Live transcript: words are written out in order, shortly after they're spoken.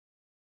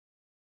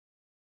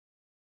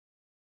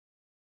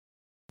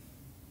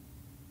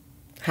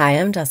Hi,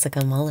 I'm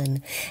Jessica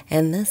Mullen,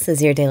 and this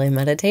is your daily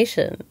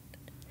meditation.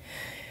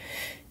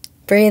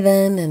 Breathe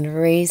in and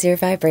raise your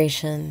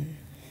vibration.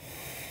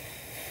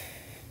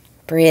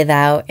 Breathe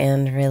out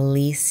and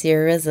release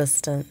your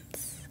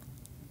resistance.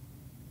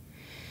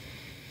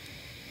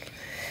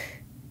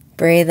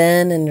 Breathe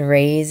in and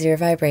raise your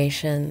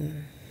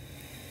vibration.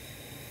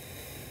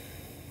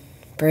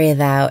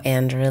 Breathe out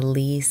and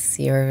release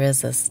your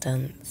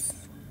resistance.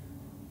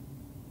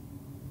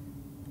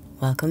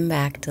 Welcome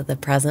back to the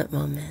present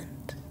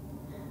moment,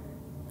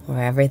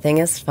 where everything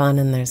is fun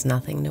and there's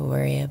nothing to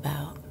worry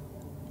about.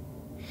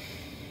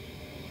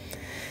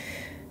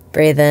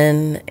 Breathe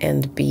in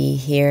and be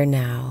here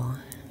now.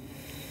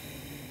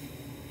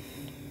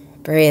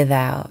 Breathe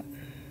out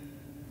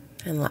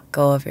and let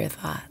go of your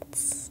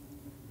thoughts.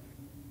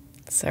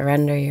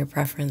 Surrender your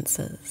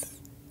preferences.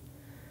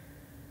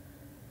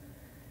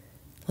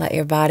 Let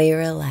your body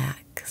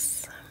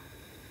relax.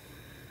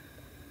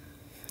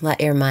 Let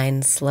your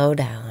mind slow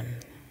down.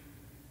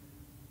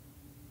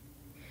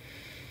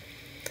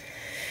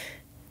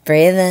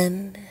 Breathe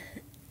in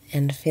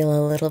and feel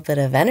a little bit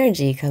of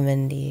energy come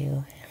into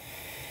you.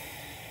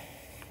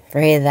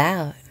 Breathe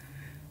out.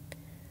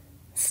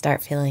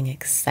 Start feeling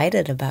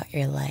excited about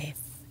your life.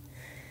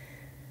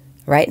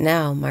 Right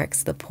now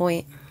marks the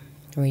point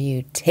where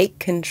you take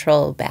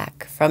control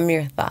back from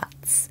your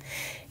thoughts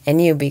and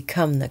you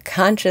become the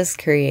conscious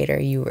creator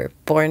you were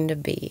born to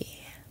be.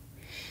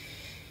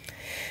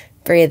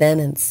 Breathe in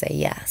and say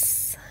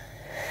yes.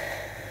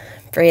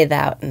 Breathe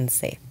out and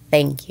say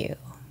thank you.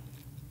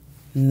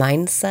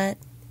 Mindset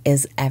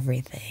is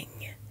everything.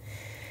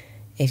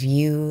 If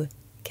you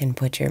can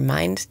put your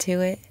mind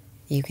to it,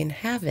 you can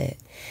have it.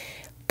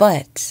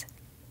 But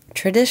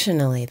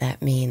traditionally,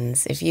 that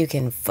means if you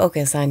can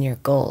focus on your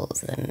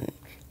goals and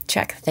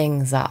check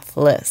things off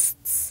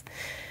lists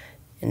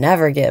and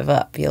never give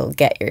up, you'll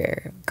get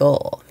your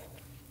goal.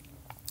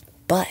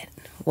 But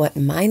what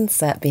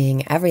mindset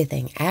being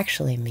everything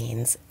actually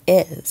means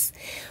is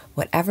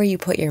whatever you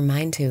put your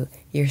mind to,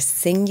 your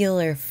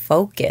singular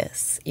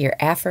focus, your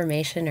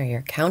affirmation or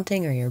your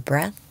counting or your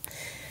breath,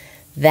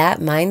 that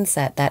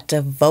mindset, that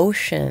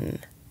devotion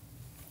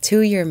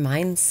to your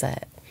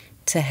mindset,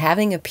 to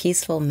having a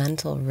peaceful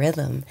mental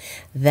rhythm,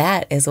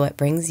 that is what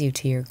brings you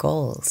to your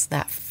goals,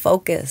 that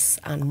focus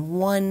on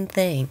one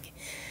thing.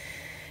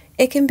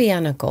 It can be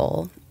on a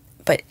goal,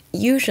 but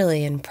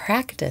usually in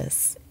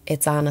practice,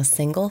 it's on a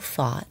single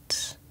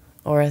thought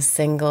or a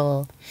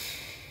single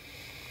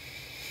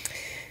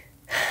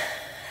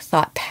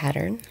thought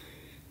pattern.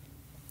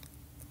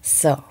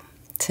 So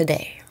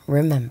today,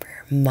 remember,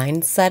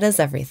 mindset is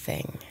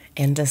everything,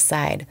 and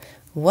decide,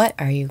 what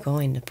are you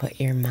going to put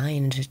your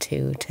mind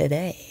to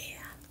today?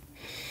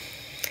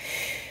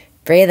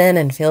 Breathe in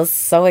and feel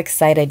so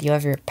excited you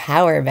have your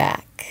power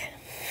back.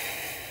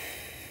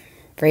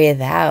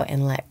 Breathe out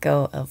and let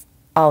go of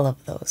all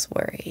of those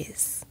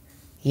worries.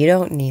 You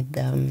don't need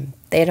them.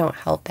 They don't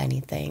help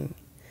anything.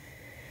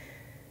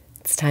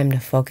 It's time to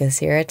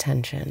focus your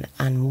attention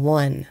on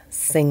one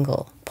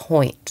single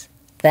point.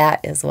 That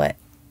is what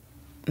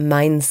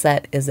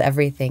mindset is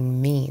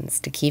everything means,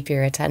 to keep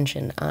your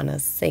attention on a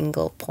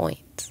single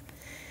point.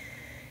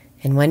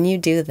 And when you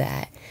do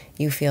that,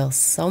 you feel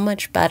so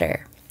much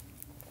better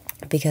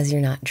because you're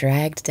not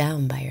dragged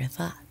down by your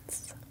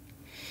thoughts.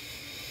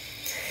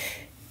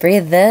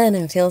 Breathe in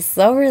and feel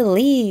so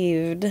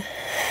relieved.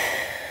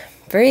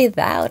 Breathe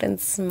out and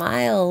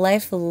smile.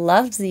 Life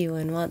loves you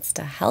and wants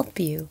to help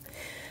you.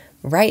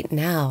 Right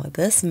now,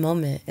 this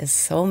moment is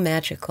so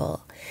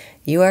magical.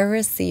 You are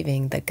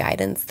receiving the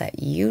guidance that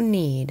you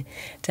need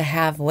to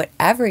have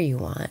whatever you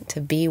want,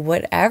 to be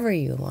whatever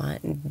you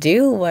want,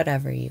 do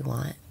whatever you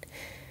want.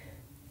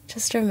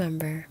 Just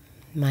remember,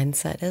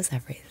 mindset is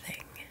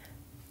everything.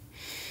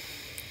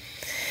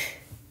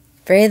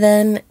 Breathe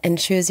in and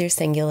choose your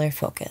singular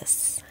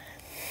focus.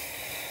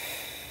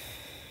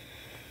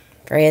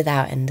 Breathe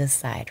out and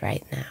decide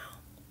right now.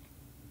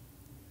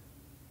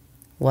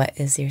 What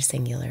is your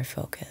singular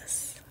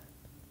focus?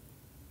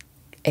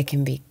 It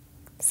can be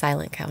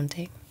silent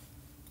counting.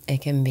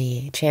 It can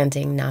be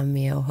chanting Nam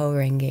Myoho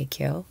Renge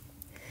Kyo.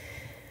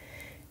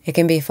 It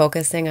can be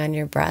focusing on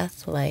your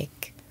breath,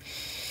 like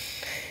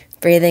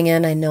breathing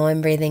in, I know I'm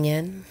breathing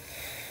in.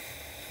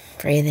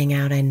 Breathing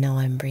out, I know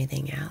I'm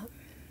breathing out.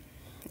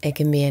 It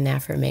can be an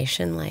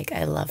affirmation like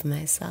I love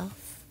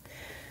myself,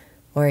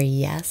 or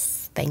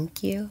yes,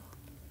 thank you.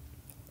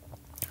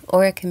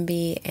 Or it can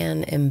be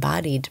an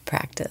embodied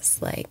practice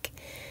like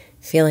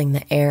feeling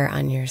the air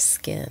on your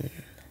skin,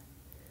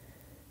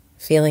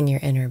 feeling your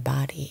inner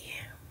body.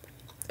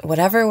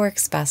 Whatever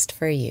works best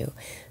for you,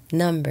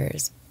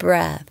 numbers,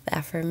 breath,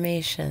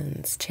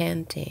 affirmations,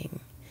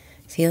 chanting,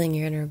 feeling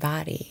your inner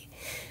body.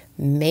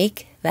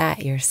 Make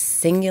that your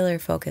singular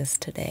focus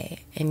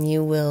today, and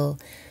you will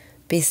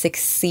be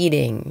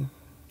succeeding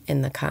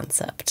in the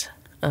concept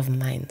of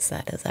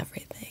mindset is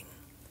everything.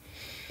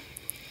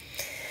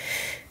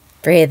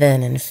 Breathe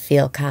in and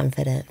feel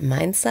confident.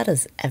 Mindset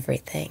is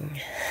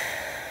everything.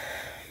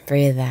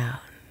 Breathe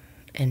out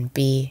and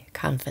be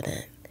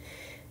confident.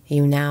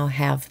 you now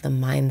have the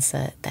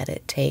mindset that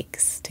it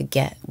takes to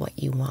get what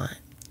you want.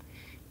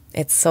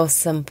 It's so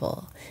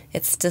simple.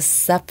 It's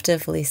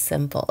deceptively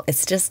simple.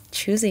 It's just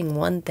choosing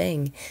one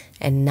thing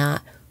and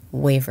not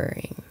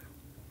wavering.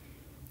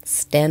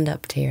 Stand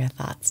up to your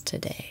thoughts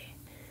today.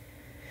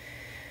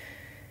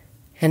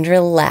 And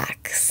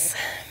relax.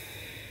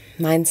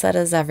 Mindset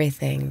is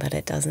everything, but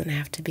it doesn't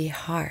have to be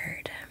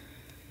hard.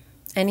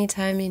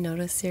 Anytime you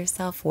notice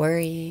yourself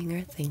worrying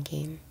or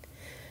thinking,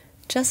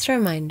 just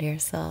remind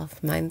yourself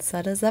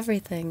mindset is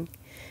everything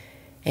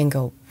and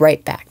go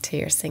right back to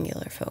your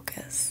singular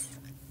focus.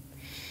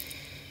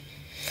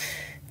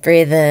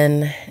 Breathe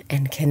in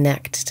and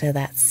connect to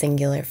that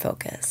singular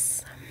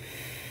focus.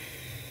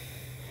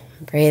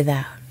 Breathe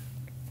out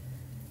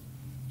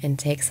and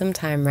take some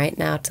time right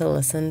now to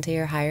listen to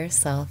your higher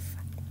self.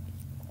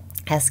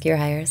 Ask your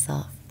higher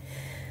self,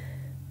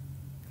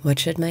 what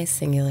should my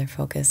singular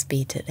focus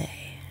be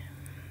today?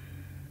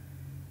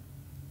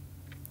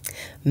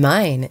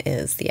 Mine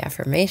is the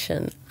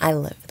affirmation, I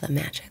live the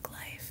magic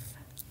life.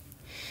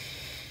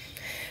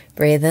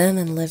 Breathe in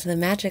and live the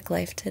magic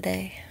life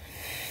today.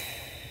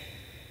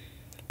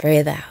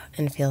 Breathe out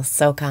and feel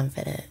so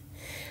confident.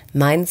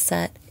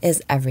 Mindset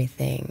is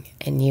everything,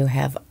 and you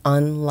have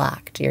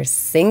unlocked your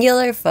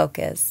singular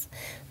focus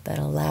that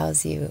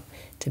allows you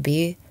to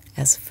be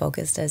as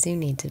focused as you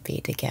need to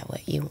be to get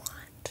what you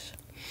want.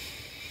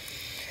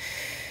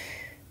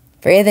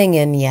 Breathing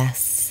in,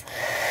 yes.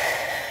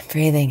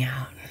 Breathing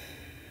out.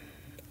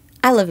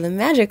 I live the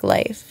magic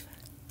life.